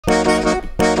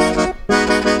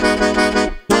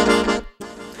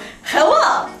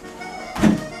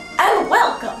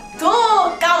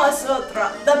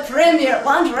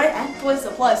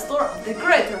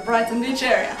Brighton Beach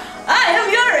area. I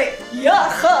am Yuri, your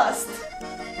host.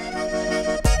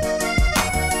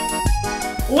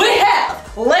 We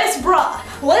have lace bra,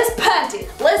 lace panty,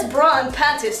 lace bra and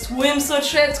panty swimsuit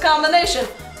shaped combination.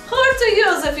 Hard to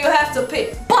use if you have to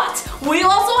pee, but we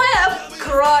also have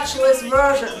crotchless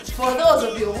version for those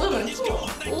of you women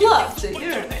who love to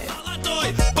urinate.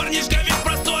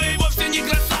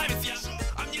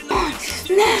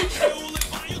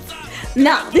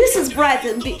 Now, this is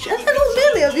Brighton Beach, and I know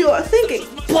many of you are thinking,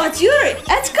 but Yuri,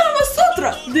 at Kama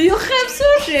Sutra, do you have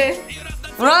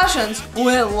sushi? Russians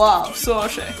will love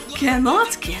sushi,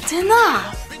 cannot get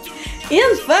enough.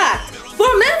 In fact,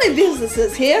 for many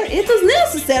businesses here, it is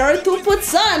necessary to put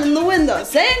sign in the window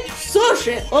saying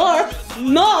sushi or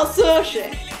no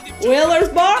sushi. Wheeler's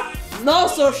Bar? No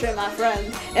sushi, my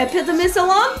friend. Epitome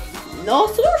Salon? No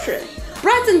sushi.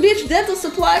 Brighton Beach Dental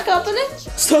Supply Company?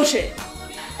 Sushi.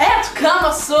 At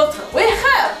Kama Sutra, we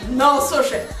have no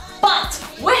sushi, but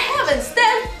we have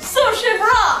instead sushi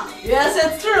bra. Yes,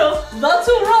 it's true, the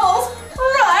two rolls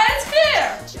right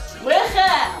here. We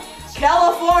have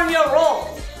California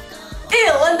roll,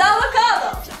 eel and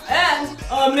avocado, and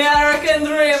American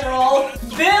dream roll.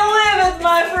 Believe it,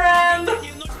 my friend.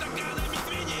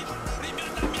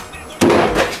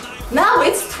 Now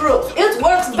it's true, it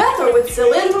works better with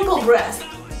cylindrical breast,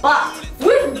 but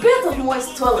with a bit of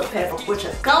moist toilet paper, which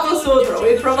at Kama Sutra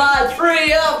we provide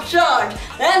free of charge.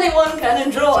 Anyone can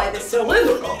enjoy the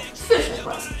cylindrical fishing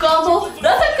breast combo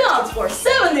that accounts for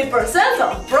 70%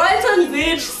 of Brighton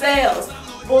Beach sales.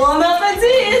 Bon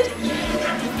appetit!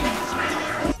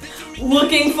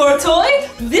 Looking for a toy?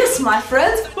 This, my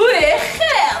friends, we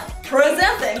have!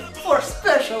 Presenting for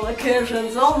special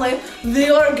occasions only, the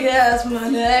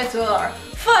Orgasminator.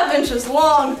 5 inches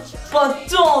long, but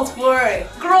don't worry,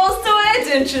 grows to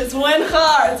 8 inches when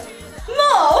hard.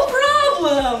 No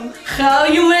problem! How,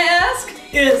 you may ask,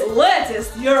 is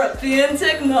latest European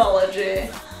technology.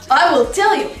 I will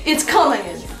tell you, it's coming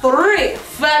in 3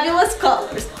 fabulous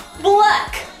colors: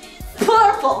 black,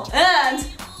 purple, and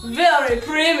very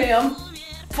premium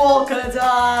polka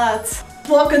dot.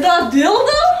 Polka dot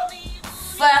dildo?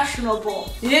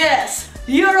 Fashionable, yes.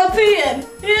 European,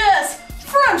 yes.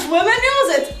 French women use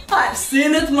it. I've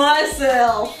seen it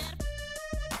myself.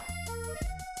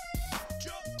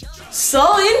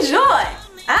 So enjoy.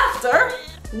 After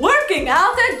working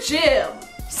out at gym.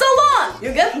 Salon,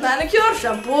 you get manicure,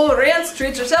 shampoo, rinse,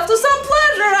 treat yourself to some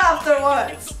pleasure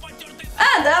afterwards.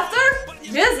 And after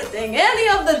visiting any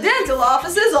of the dental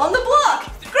offices on the block.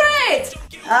 Great.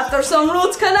 After some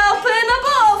root canal pain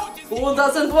above. Who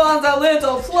doesn't want a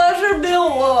little pleasure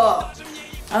below?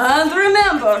 And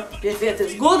remember, if it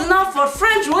is good enough for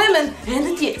French women, and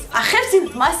it is, I have seen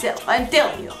it myself, I'm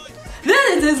telling you,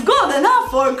 then it is good enough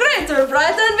for Greater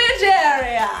Brighton Beach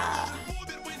area.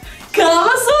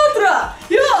 Kama Sutra,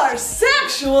 your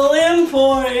sexual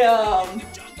emporium.